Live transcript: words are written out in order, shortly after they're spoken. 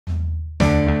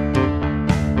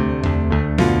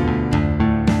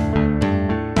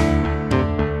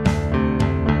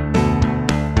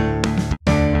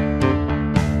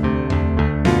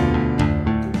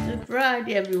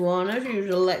tidy, everyone. As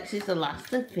usual, Lexi's the last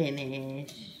to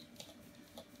finish.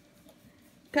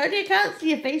 Cody, I can't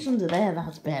see your face under there,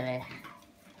 Raspberry.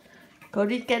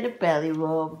 Cody's getting a belly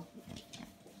rub.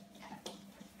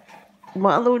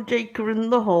 Marlo and Jake are in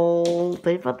the hole.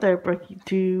 They've had their brekkie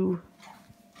too.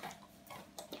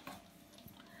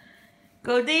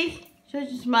 Cody, show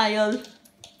your smile.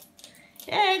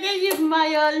 Yeah, there's your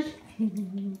smile.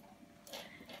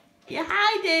 You're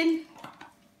hiding.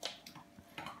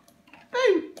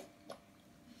 Boom.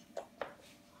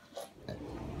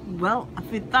 Well, I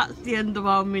think that's the end of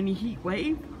our mini heat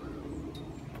wave.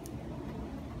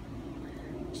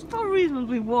 It's not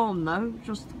reasonably warm though,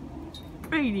 just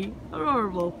rainy and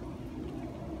horrible.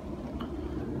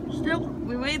 Still,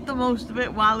 we made the most of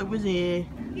it while it was here.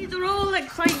 These are all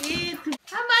excited.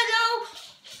 Hi Milo!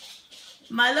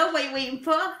 Milo, what are you waiting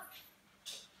for?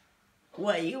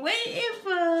 What are you waiting for?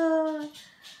 Are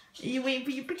you waiting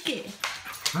for your picket?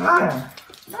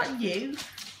 Not you.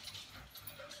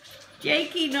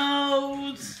 Jakey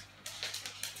knows.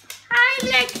 Hi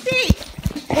Lexi!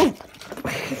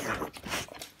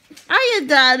 Hiya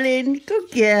darling,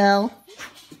 good girl.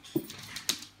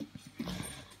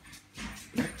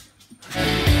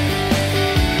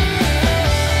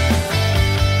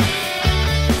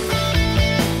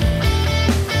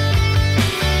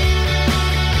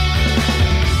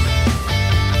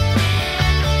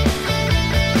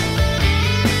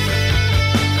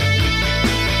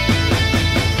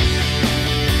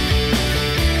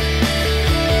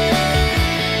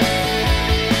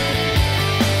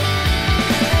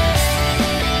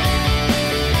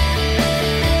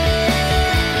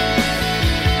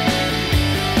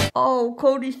 Oh,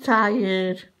 Cody's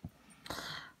tired.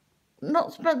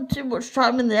 Not spent too much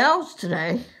time in the house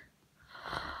today.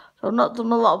 So I've not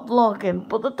done a lot of vlogging.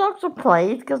 But the dogs have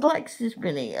played because Lexi's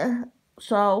been here.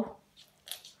 So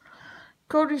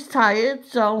Cody's tired,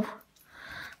 so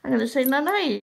I'm going to say night-night.